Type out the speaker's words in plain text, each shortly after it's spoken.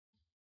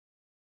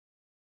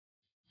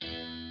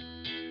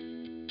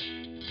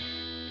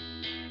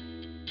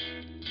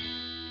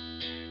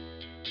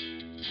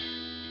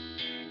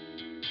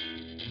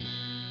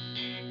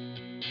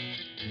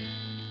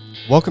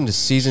Welcome to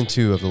Season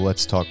 2 of the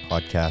Let's Talk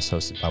podcast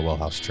hosted by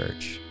Wellhouse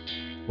Church,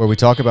 where we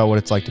talk about what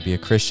it's like to be a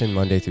Christian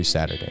Monday through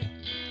Saturday,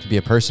 to be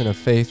a person of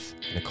faith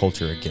in a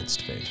culture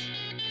against faith.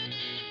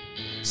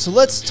 So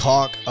let's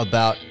talk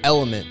about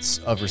elements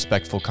of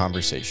respectful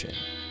conversation.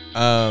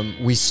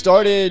 We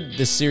started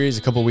this series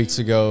a couple weeks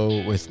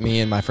ago with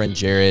me and my friend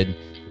Jared,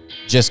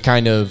 just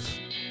kind of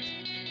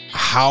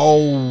how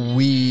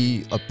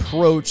we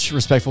approach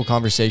respectful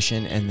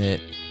conversation and that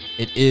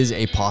it is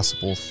a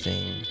possible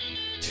thing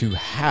to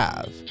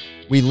have.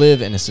 We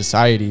live in a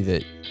society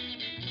that,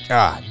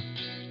 God,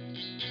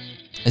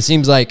 it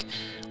seems like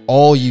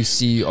all you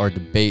see are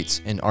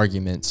debates and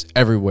arguments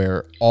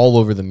everywhere, all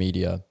over the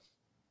media.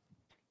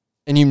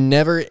 And you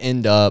never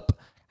end up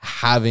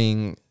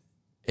having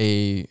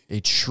a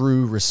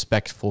true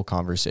respectful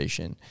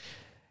conversation.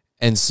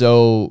 And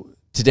so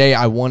today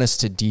I want us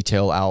to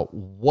detail out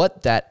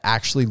what that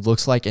actually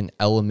looks like and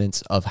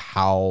elements of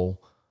how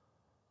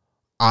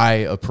I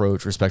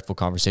approach respectful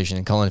conversation.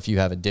 And Cullen, if you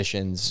have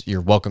additions, you're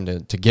welcome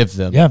to give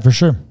them. Yeah, for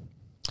sure.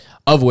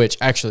 Of which,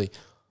 actually,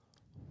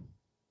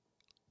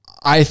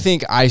 I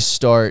think I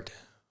start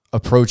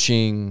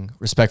approaching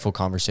respectful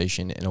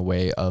conversation in a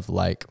way of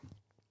like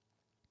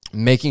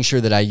making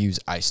sure that I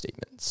use I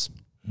statements.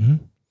 Mm-hmm.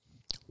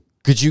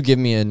 Could you give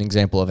me an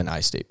example of an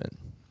I statement?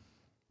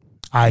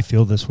 I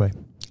feel this way.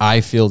 I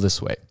feel this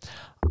way.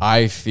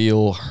 I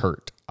feel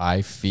hurt.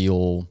 I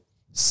feel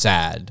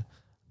sad.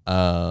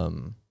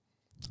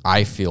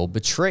 I feel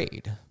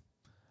betrayed.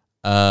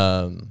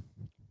 I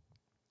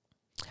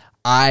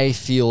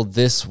feel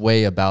this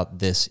way about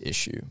this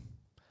issue.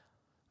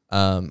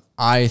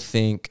 I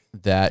think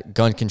that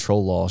gun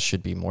control laws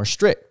should be more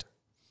strict.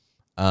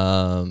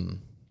 Or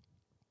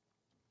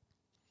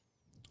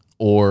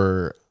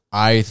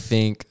I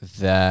think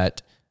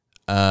that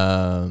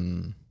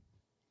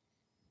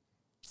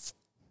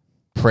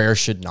prayer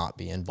should not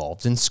be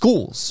involved in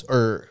schools,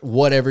 or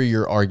whatever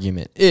your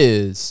argument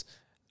is.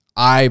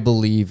 I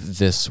believe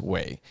this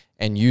way,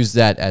 and use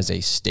that as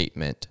a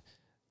statement,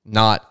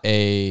 not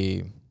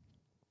a,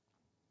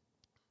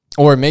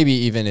 or maybe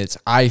even it's,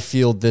 I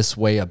feel this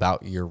way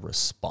about your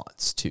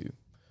response to,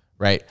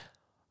 right?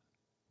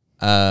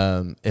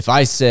 If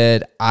I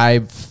said, I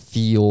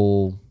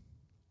feel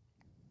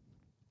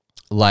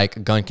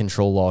like gun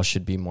control law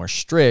should be more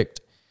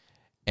strict,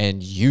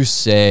 and you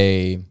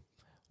say,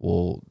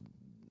 well,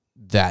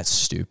 that's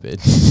stupid.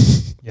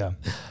 Yeah.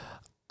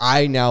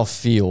 I now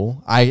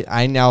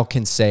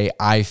can say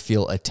I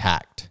feel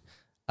attacked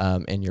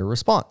in your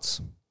response.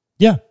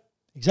 Yeah,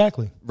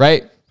 exactly.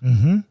 Right?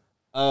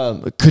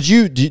 Mm-hmm. Could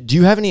you, do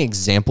you have any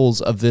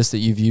examples of this that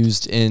you've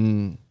used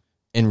in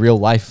real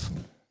life?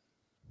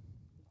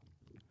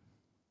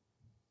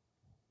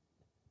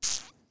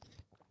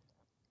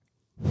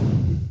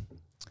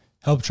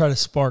 Help try to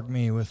spark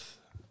me with,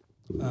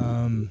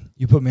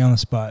 you put me on the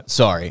spot.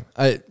 Sorry.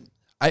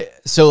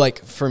 So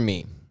like for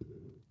me,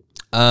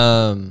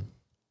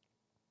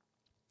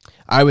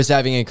 I was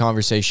having a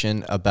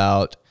conversation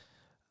about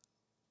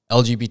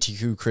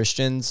LGBTQ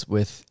Christians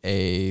with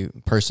a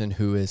person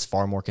who is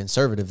far more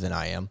conservative than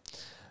I am.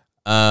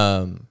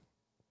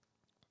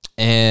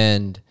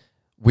 And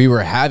we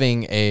were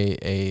having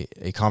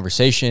a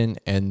conversation,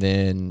 and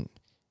then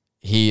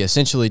he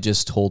essentially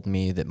just told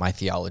me that my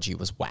theology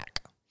was whack.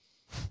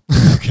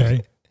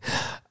 Okay.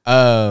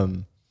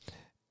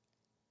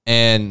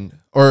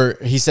 Or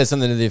he said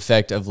something to the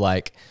effect of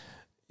like,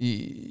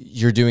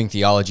 you're doing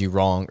theology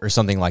wrong, or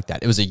something like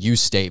that. It was a you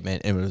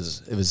statement. It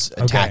was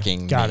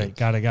attacking Got me.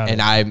 it. And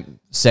I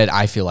said,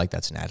 I feel like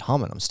that's an ad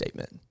hominem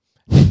statement.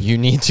 You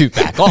need to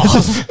back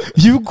off.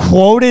 You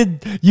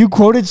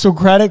quoted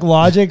Socratic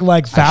logic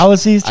like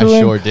fallacies to him? I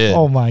sure did.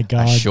 Oh my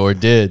God. I sure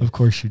did. Of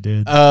course you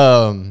did.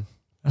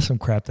 That's some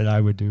crap that I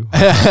would do.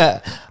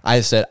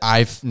 I said,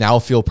 I now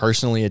feel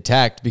personally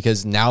attacked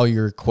because now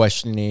you're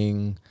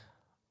questioning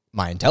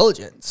my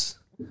intelligence.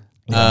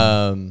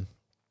 Yeah.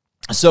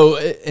 So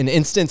an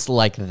instance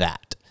like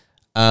that,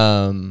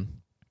 I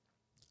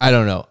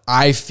don't know.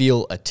 I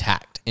feel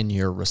attacked in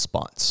your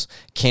response.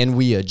 Can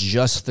we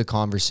adjust the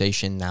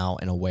conversation now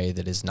in a way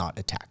that is not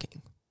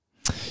attacking?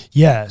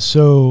 Yeah.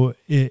 So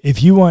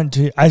if you want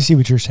to, I see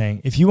what you're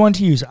saying. If you want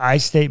to use I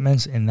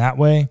statements in that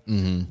way,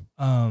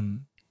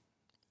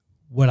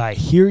 what I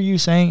hear you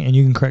saying, and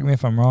you can correct me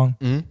if I'm wrong,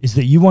 is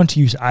that you want to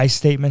use I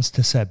statements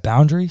to set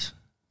boundaries.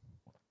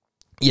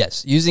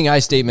 Yes, using I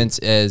statements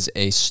as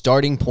a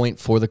starting point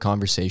for the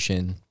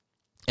conversation,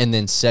 and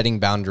then setting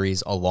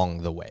boundaries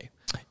along the way.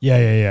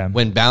 Yeah.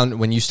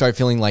 When you start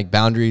feeling like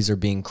boundaries are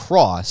being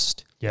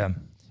crossed, Yeah.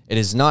 it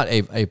is not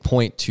a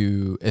point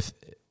to, if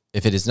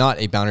it is not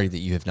a boundary that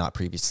you have not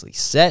previously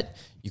set,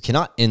 you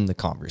cannot end the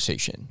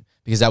conversation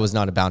because that was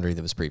not a boundary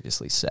that was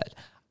previously set.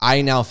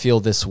 I now feel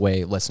this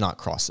way. Let's not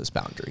cross this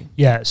boundary.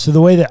 Yeah. So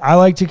the way that I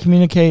like to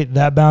communicate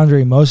that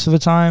boundary most of the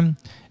time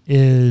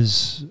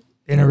is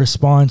in a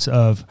response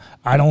of,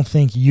 I don't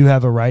think you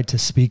have a right to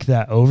speak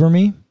that over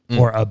me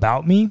or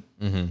about me.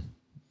 Mm-hmm.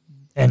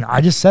 And I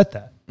just set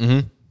that.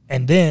 Mm-hmm.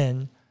 And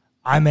then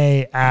I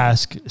may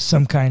ask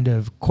some kind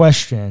of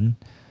question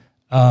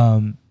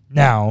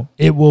Now,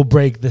 it will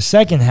break the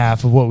second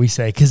half of what we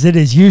say because it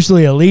is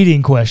usually a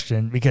leading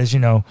question because,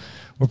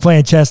 we're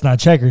playing chess, not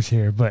checkers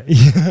here. But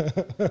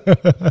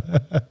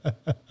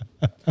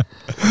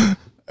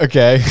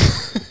Okay.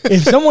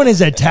 if someone is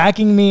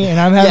attacking me and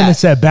I'm having to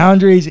set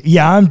boundaries,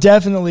 I'm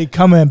definitely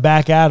coming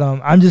back at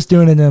them. I'm just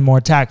doing it in a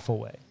more tactful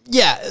way.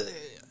 Yeah.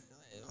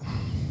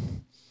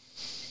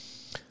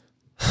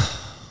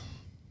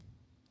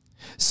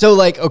 So,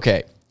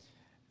 okay,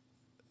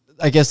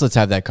 I guess let's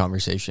have that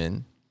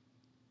conversation.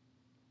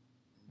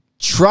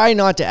 Try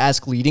not to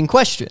ask leading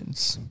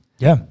questions.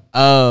 Yeah.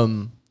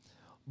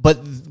 But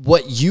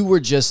what you were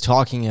just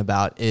talking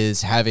about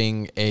is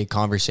having a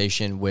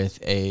conversation with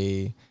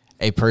a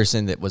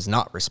person that was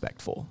not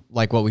respectful,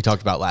 like what we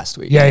talked about last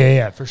week.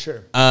 Yeah, for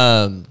sure.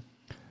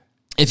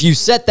 If you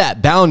set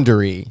that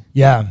boundary,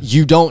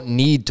 you don't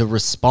need to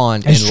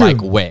respond in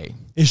like way.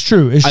 It's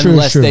true.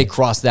 Unless they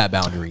cross that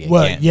boundary again.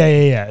 Well,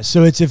 yeah.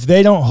 So it's if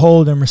they don't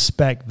hold and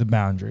respect the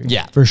boundary.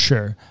 Yeah. For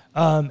sure.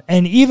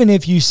 And even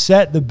if you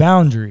set the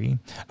boundary,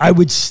 I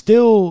would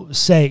still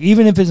say,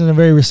 even if it's in a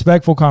very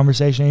respectful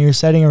conversation and you're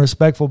setting a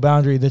respectful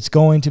boundary that's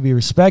going to be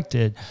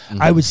respected,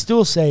 I would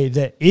still say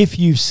that if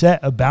you set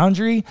a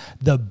boundary,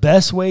 the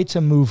best way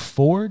to move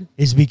forward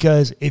is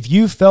because if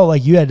you felt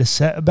like you had to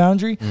set a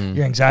boundary,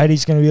 your anxiety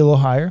is going to be a little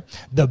higher.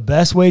 The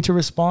best way to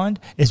respond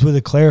is with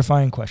a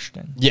clarifying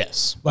question.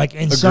 Yes. Like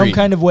in some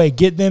kind of way,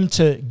 get them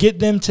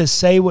to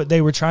say what they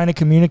were trying to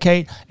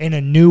communicate in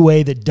a new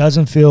way that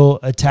doesn't feel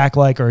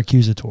attack-like or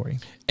accusatory.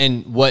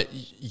 And what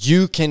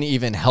you can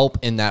even help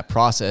in that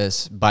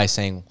process by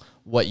saying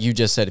what you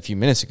just said a few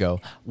minutes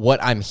ago,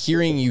 what I'm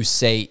hearing you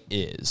say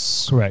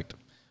is correct.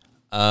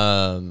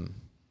 That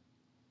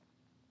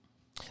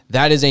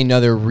is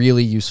another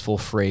really useful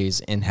phrase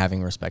in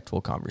having respectful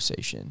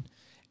conversation.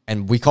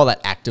 And we call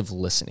that active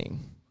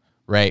listening,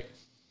 right?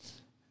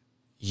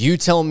 You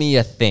tell me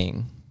a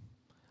thing,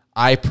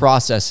 I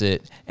process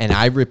it, and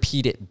I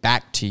repeat it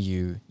back to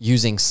you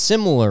using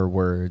similar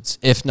words,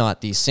 if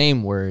not the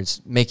same words,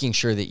 making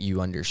sure that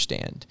you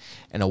understand.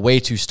 And a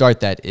way to start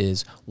that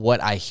is, what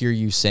I hear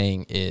you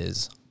saying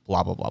is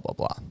blah, blah, blah, blah,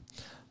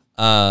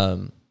 blah.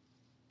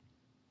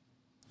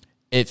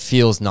 It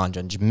feels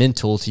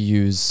non-judgmental to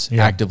use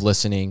active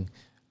listening.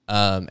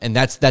 And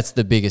that's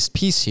the biggest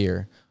piece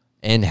here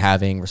in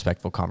having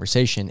respectful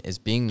conversation is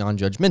being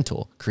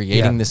non-judgmental,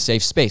 creating this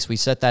safe space. We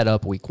set that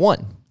up week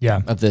 1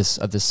 of this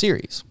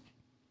series.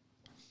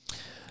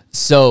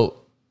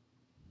 So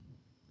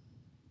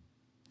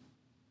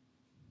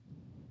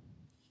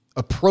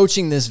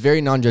approaching this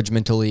very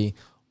non-judgmentally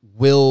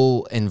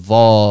will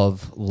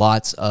involve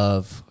lots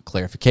of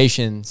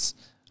clarifications,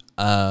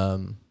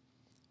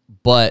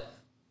 but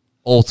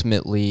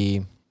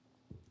ultimately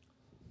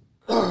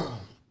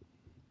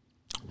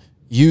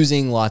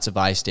using lots of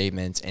I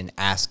statements and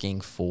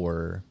asking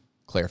for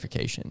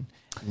clarification.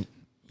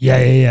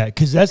 Yeah.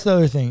 Because that's the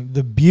other thing.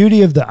 The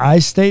beauty of the I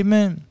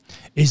statement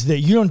is that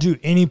you don't do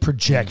any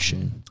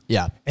projection.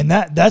 Yeah. And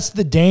that's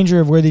the danger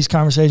of where these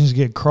conversations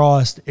get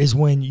crossed is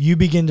when you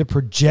begin to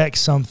project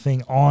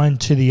something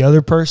onto the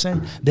other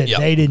person that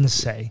they didn't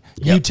say.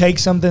 You take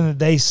something that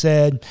they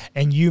said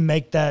and you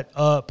make that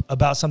up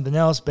about something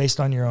else based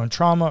on your own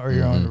trauma or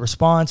your own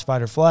response,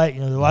 fight or flight.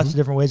 There are lots of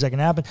different ways that can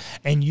happen.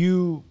 And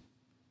you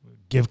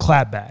give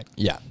clapback.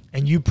 Yeah.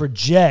 And you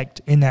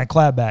project in that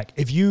clapback.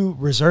 If you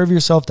reserve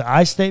yourself to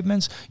I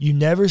statements, you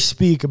never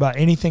speak about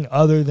anything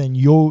other than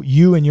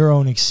you and your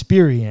own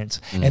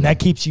experience. And that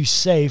keeps you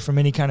safe from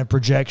any kind of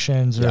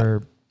projections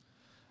or...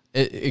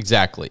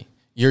 Exactly.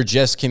 You're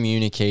just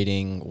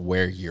communicating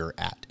where you're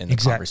at in the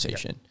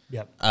conversation.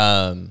 Yep.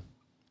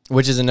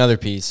 Which is another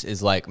piece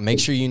is like,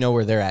 make sure you know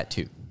where they're at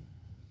too.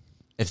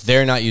 If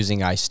they're not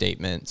using I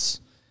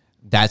statements,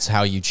 that's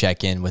how you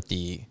check in with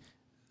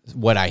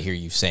what I hear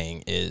you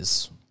saying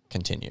is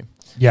continue.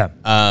 Yeah.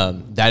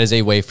 That is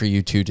a way for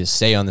you two to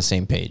stay on the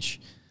same page.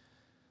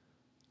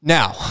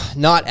 Now,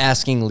 not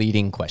asking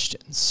leading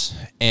questions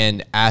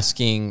and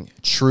asking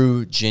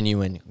true,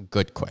 genuine,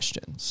 good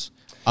questions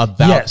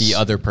about the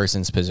other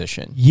person's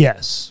position.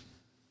 Yes.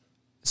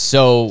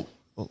 So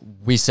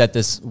we set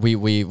this,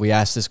 we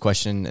asked this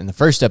question in the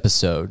first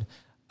episode.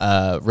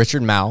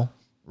 Richard Mouw,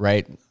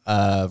 right,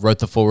 wrote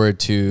the foreword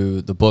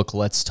to the book,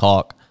 Let's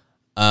Talk.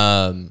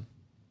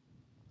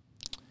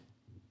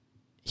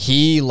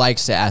 He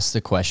likes to ask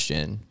the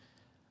question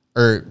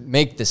or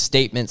make the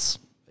statements.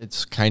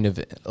 It's kind of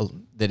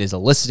that is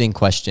eliciting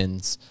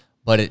questions,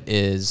 but it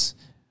is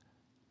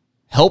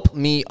help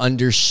me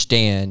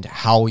understand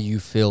how you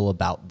feel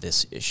about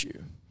this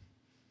issue.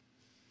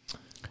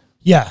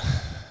 Yeah.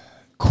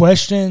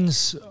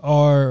 Questions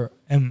are,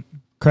 and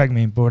correct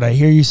me, but what I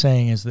hear you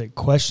saying is that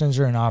questions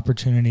are an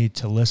opportunity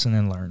to listen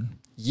and learn.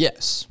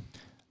 Yes.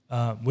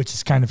 Which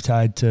is kind of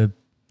tied to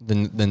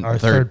the our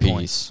third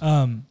piece.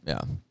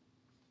 Yeah.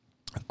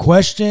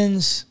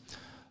 Questions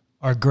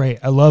are great.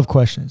 I love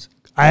questions.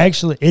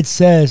 It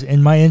says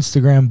in my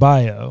Instagram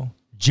bio,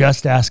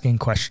 just asking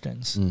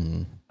questions.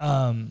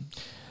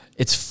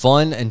 It's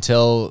fun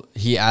until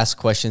he asks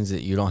questions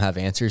that you don't have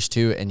answers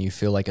to and you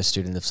feel like a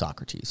student of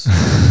Socrates.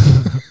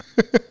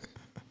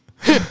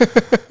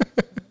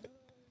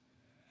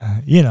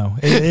 You know,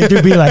 it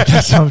do be like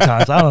that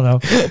sometimes. I don't know.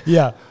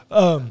 Yeah.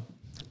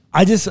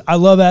 I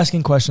love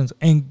asking questions,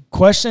 and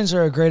questions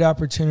are a great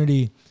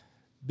opportunity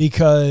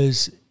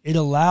because it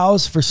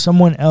allows for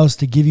someone else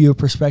to give you a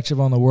perspective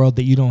on the world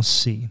that you don't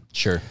see.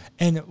 Sure.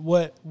 And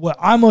what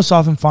I most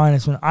often find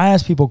is when I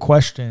ask people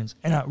questions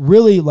and I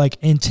really like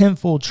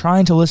intentful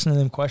trying to listen to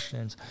them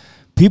questions,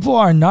 people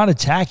are not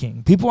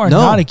attacking. People are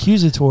not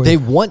accusatory. They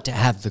want to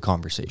have the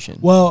conversation.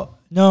 Well,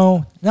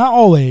 no, not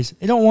always.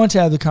 They don't want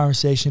to have the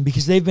conversation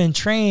because they've been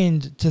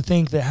trained to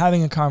think that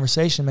having a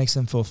conversation makes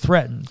them feel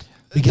threatened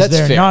because That's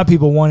they're fair. not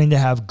people wanting to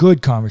have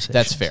good conversations.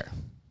 That's fair.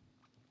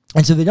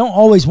 And so they don't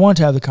always want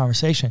to have the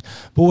conversation.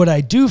 But what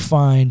I do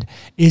find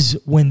is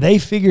when they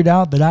figured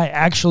out that I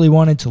actually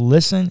wanted to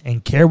listen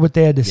and care what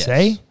they had to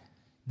say,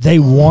 they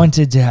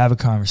wanted to have a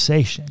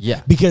conversation.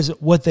 Yeah. Because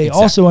what they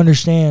also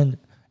understand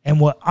and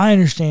what I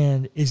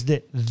understand is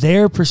that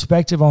their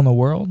perspective on the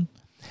world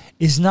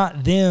is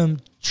not them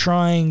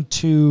trying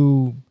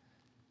to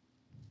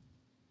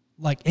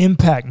like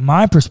impact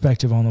my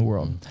perspective on the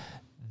world.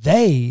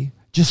 They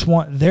just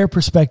want their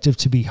perspective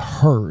to be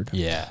heard.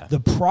 Yeah. The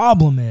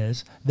problem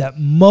is that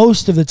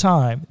most of the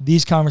time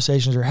these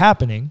conversations are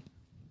happening.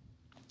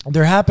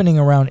 They're happening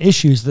around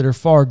issues that are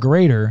far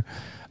greater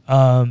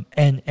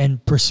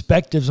and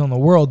perspectives on the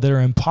world that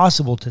are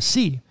impossible to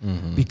see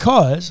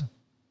because,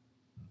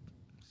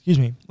 excuse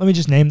me, let me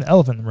just name the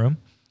elephant in the room.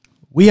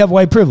 We have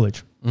white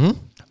privilege.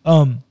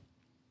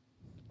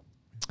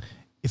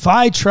 If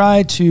I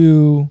try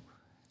to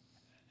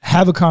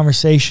have a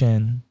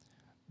conversation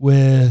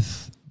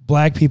with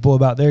Black people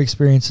about their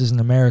experiences in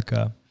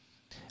America,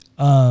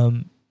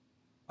 I'm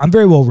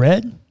very well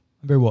read. I'm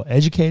very well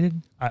educated.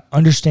 I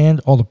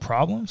understand all the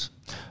problems,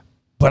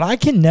 but I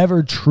can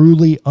never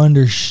truly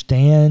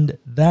understand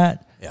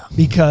that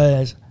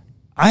because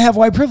I have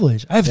white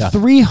privilege. I have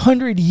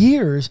 300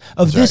 years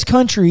of this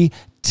country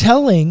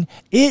telling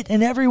it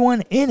and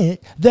everyone in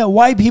it that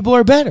white people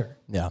are better.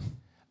 Yeah.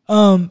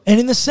 And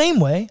in the same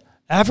way,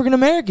 African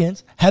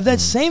Americans have that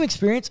same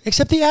experience,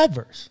 except the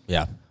adverse.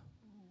 Yeah.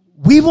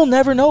 We will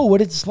never know what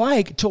it's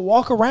like to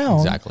walk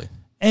around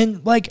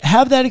and like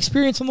have that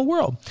experience in the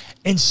world.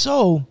 And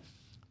so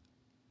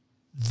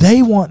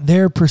they want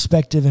their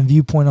perspective and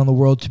viewpoint on the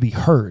world to be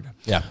heard.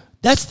 Yeah.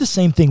 That's the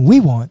same thing we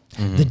want.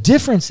 The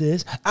difference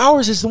is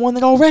ours is the one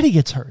that already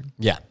gets heard.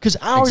 Yeah. Because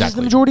ours is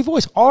the majority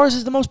voice. Ours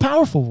is the most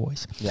powerful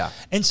voice. Yeah.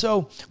 And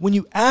so when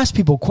you ask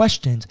people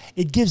questions,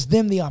 it gives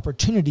them the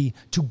opportunity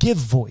to give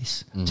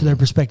voice to their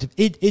perspective.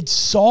 It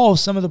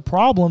solves some of the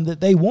problem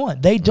that they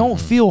want. They don't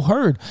feel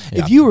heard.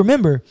 Yeah. If you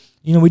remember,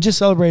 you know, we just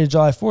celebrated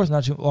July 4th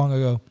not too long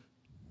ago.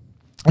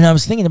 And I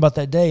was thinking about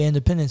that day,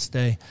 Independence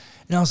Day.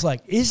 And I was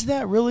like, is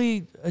that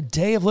really a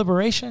day of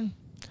liberation?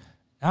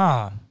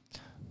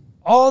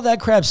 All that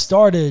crap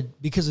started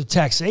because of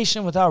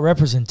taxation without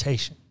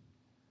representation.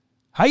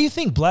 How you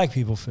think Black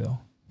people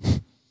feel?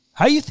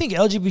 How you think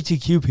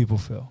LGBTQ people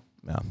feel?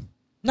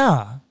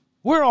 Nah,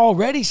 we're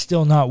already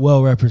still not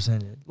well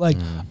represented. Like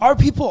our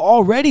people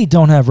already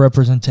don't have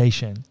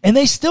representation and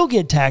they still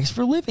get taxed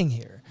for living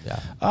here.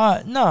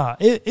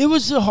 It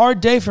was a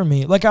hard day for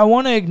me. Like I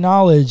want to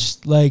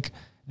acknowledge like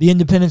the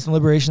independence and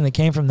liberation that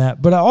came from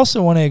that, but I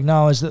also want to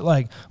acknowledge that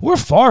like we're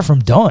far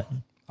from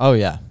done. Oh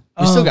yeah.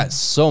 We still got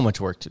so much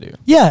work to do.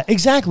 Yeah,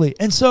 exactly.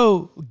 And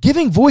so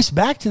giving voice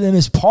back to them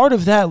is part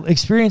of that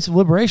experience of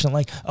liberation,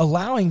 like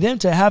allowing them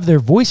to have their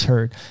voice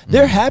heard.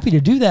 They're happy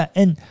to do that.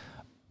 And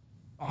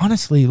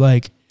honestly,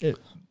 like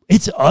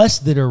it's us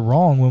that are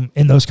wrong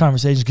in those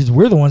conversations because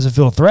we're the ones that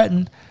feel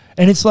threatened.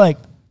 And it's like,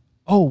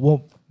 oh,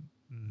 well,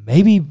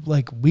 maybe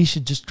like we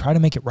should just try to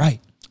make it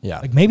right. Yeah.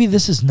 Like maybe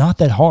this is not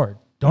that hard.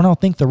 Don't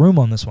outthink the room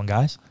on this one,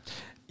 guys.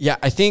 Yeah,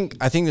 I think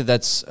that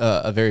that's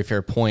a very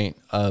fair point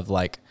of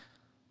like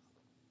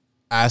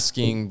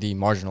asking the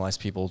marginalized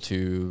people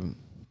to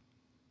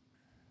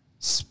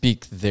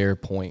speak their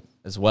point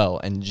as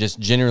well and just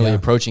generally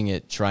approaching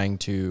it, trying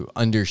to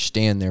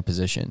understand their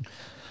position.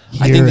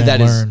 I think that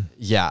learn.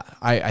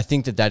 I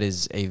think that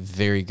is a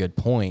very good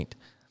point.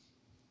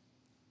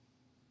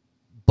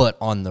 But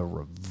on the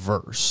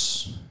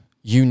reverse,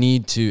 you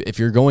need to, if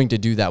you're going to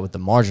do that with the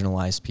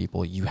marginalized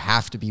people, you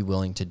have to be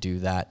willing to do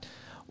that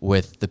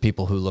with the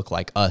people who look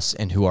like us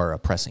and who are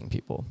oppressing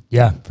people.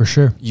 Yeah, for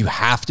sure. You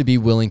have to be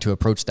willing to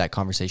approach that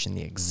conversation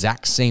the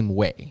exact same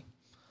way,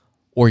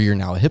 or you're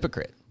now a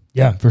hypocrite.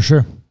 Yeah, for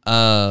sure.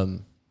 But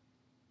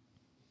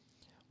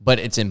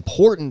it's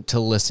important to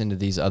listen to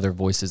these other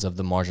voices of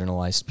the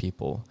marginalized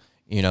people.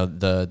 You know,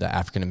 the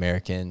African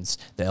Americans,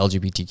 the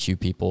LGBTQ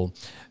people,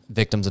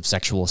 victims of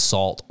sexual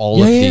assault,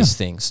 all of these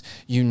things.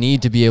 You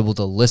need to be able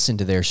to listen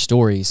to their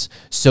stories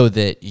so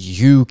that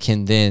you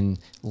can then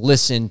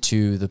listen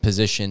to the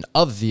position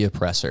of the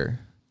oppressor.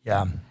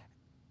 Yeah.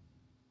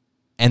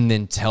 And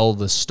then tell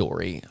the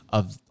story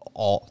of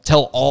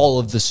all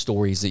of the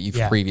stories that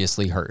you've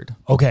previously heard.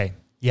 Okay.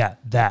 Yeah,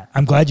 that.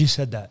 I'm glad you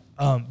said that.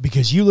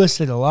 Because you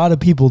listed a lot of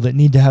people that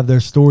need to have their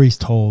stories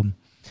told,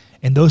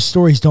 and those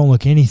stories don't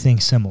look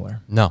anything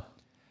similar. No.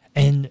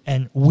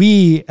 And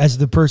we, as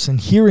the person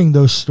hearing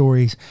those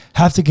stories,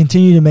 have to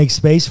continue to make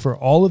space for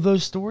all of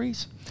those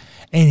stories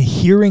and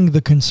hearing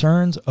the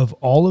concerns of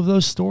all of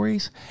those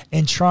stories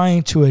and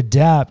trying to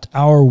adapt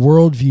our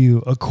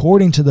worldview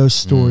according to those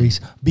stories,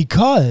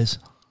 because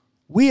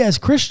we as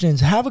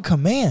Christians have a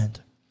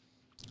command.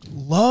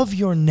 Love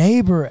your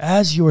neighbor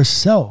as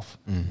yourself.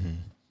 Mm-hmm.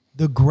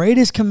 The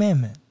greatest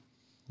commandment,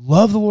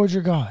 love the Lord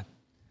your God.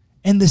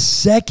 And the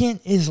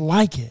second is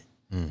like it,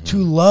 to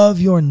love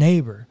your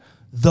neighbor.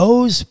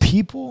 Those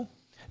people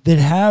that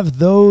have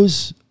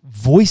those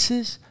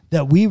voices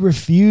that we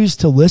refuse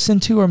to listen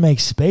to or make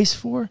space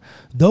for,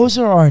 those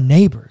are our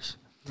neighbors.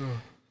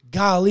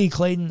 Golly,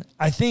 Clayton,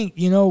 I think,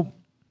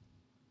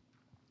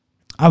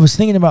 I was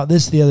thinking about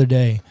this the other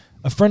day.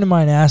 A friend of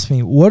mine asked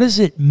me, what does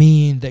it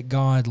mean that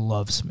God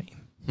loves me?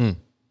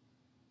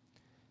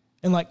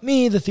 And like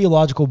me, the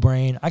theological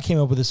brain, I came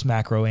up with this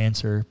macro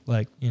answer,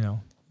 it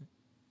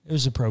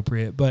was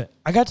appropriate. But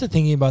I got to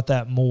thinking about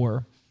that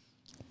more.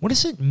 What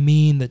does it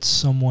mean that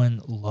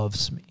someone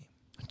loves me?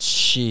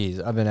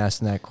 Jeez, I've been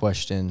asking that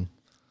question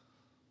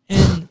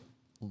in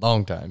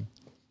long time.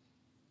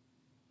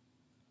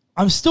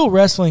 I'm still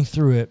wrestling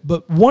through it,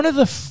 but one of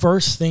the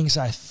first things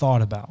I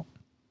thought about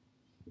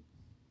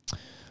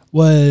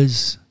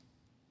was,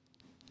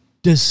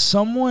 if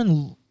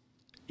someone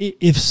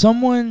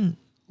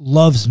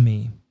loves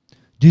me,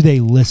 do they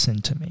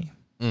listen to me?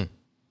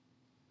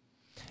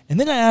 And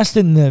then I asked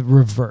it in the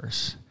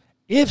reverse.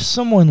 If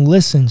someone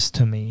listens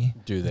to me,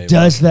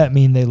 does that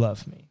mean they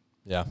love me?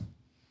 Yeah.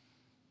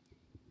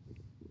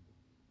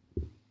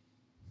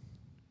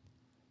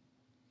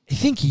 I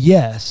think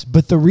yes,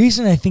 but the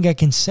reason I think I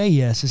can say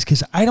yes is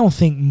because I don't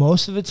think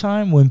most of the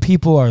time when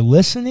people are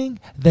listening,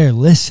 they're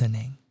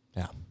listening.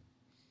 Yeah.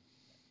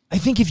 I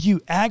think if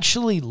you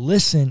actually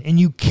listen and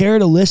you care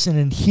to listen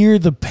and hear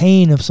the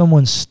pain of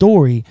someone's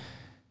story,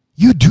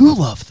 you do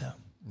love them.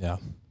 Yeah.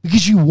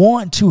 Because you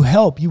want to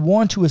help, you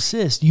want to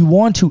assist, you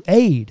want to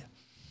aid.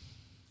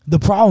 The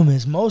problem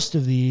is most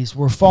of these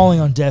we're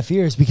falling on deaf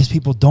ears because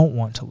people don't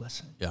want to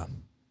listen. Yeah.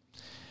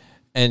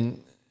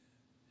 And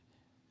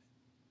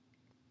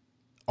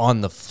on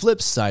the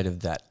flip side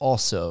of that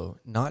also,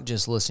 not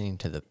just listening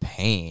to the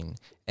pain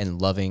and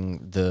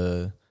loving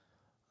the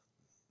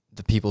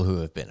people who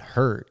have been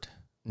hurt,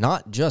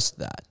 not just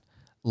that,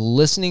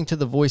 listening to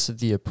the voice of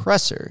the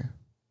oppressor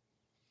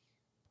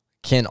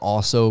can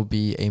also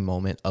be a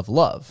moment of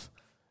love.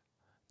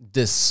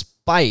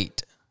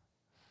 Despite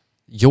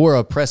your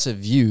oppressive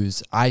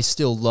views, I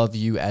still love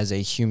you as a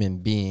human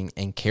being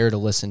and care to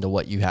listen to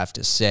what you have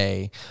to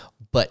say.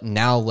 But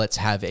now let's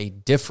have a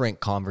different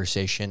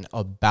conversation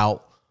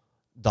about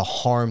the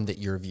harm that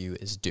your view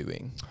is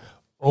doing.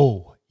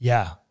 Oh,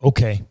 yeah.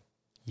 Okay.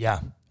 Yeah.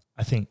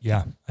 I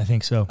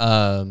think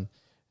so.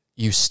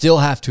 You still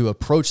have to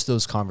approach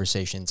those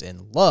conversations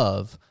in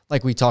love.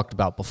 Like we talked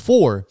about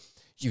before,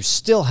 you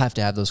still have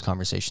to have those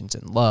conversations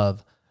in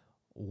love,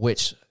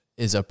 which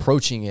is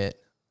approaching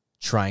it,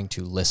 trying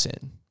to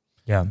listen.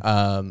 Yeah.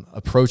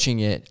 Approaching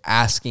it,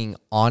 asking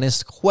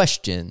honest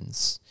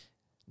questions,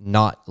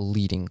 not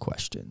leading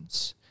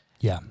questions.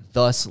 Yeah.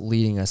 Thus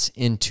leading us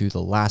into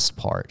the last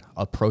part,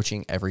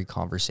 approaching every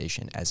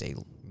conversation as a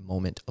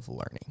moment of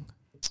learning.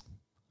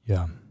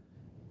 Yeah.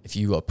 If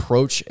you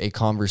approach a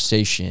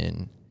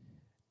conversation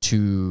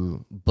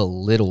to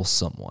belittle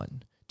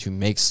someone, to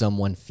make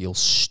someone feel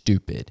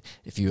stupid,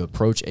 if you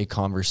approach a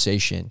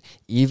conversation,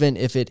 even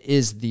if it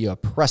is the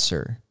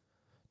oppressor,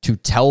 to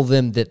tell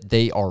them that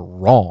they are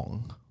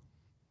wrong,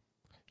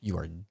 you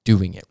are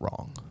doing it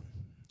wrong.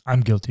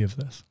 I'm guilty of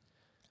this.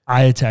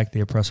 I attack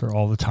the oppressor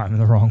all the time in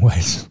the wrong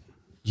ways.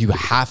 You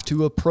have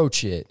to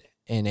approach it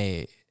in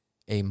a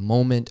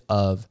moment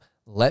of,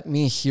 let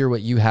me hear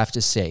what you have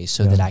to say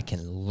so that I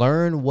can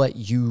learn what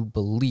you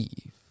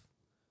believe.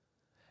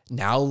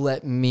 Now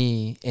let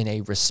me, in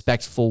a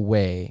respectful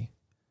way,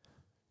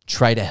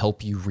 try to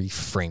help you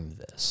reframe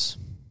this.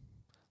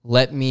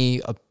 Let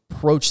me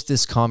approach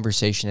this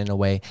conversation in a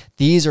way,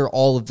 these are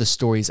all of the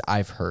stories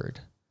I've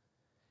heard.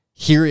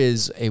 Here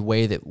is a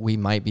way that we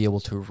might be able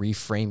to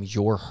reframe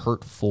your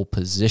hurtful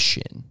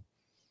position.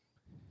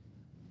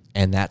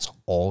 And that's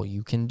all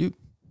you can do.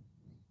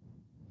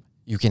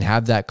 You can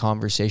have that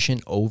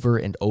conversation over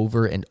and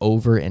over and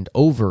over and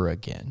over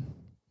again.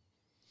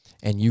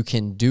 And you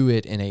can do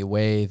it in a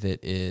way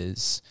that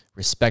is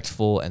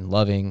respectful and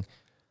loving.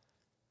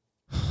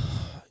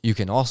 You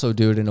can also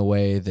do it in a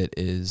way that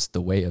is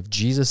the way of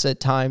Jesus at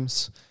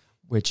times,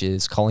 which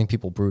is calling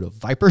people brood of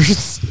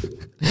vipers.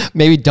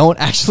 Maybe don't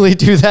actually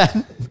do that.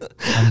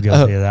 I'm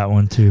guilty of that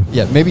one too.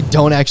 Yeah, maybe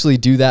don't actually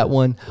do that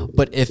one.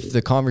 But if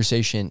the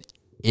conversation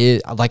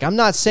is, like, I'm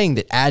not saying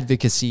that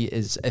advocacy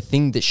is a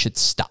thing that should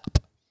stop.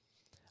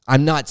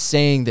 I'm not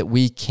saying that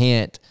we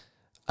can't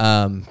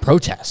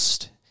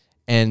protest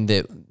and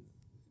that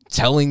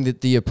telling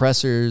the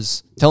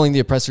oppressors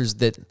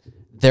that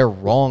they're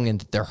wrong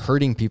and that they're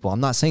hurting people. I'm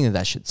not saying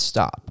that should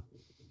stop.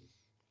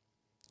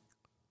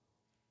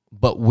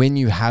 But when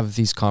you have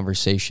these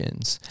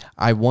conversations,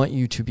 I want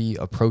you to be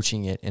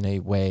approaching it in a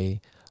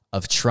way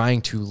of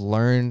trying to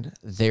learn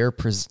their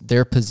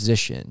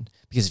position.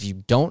 Because if you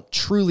don't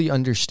truly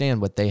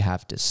understand what they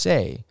have to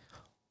say,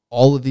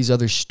 all of these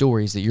other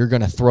stories that you're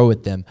going to throw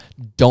at them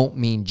don't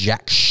mean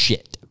jack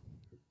shit.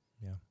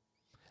 Yeah.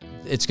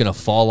 It's going to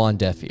fall on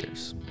deaf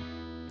ears.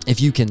 If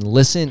you can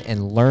listen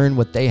and learn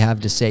what they have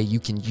to say,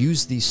 you can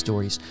use these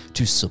stories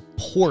to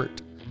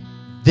support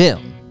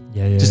them,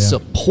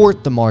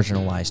 support the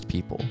marginalized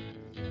people,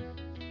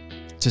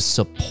 to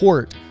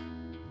support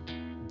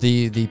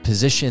the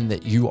position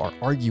that you are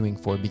arguing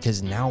for,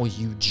 because now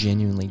you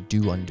genuinely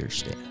do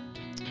understand.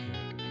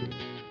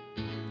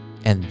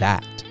 And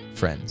that,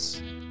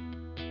 friends,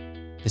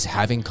 is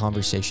having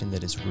conversation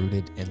that is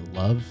rooted in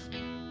love,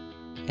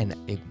 and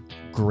a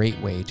great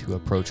way to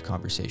approach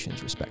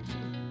conversations respectfully.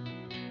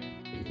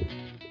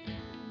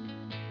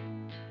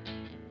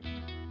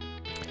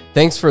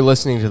 Thanks for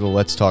listening to the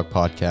Let's Talk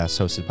podcast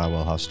hosted by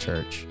Wellhouse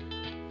Church.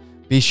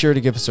 Be sure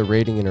to give us a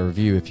rating and a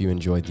review if you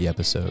enjoyed the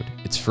episode.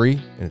 It's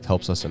free and it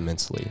helps us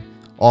immensely.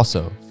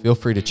 Also, feel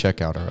free to check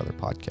out our other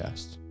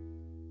podcasts.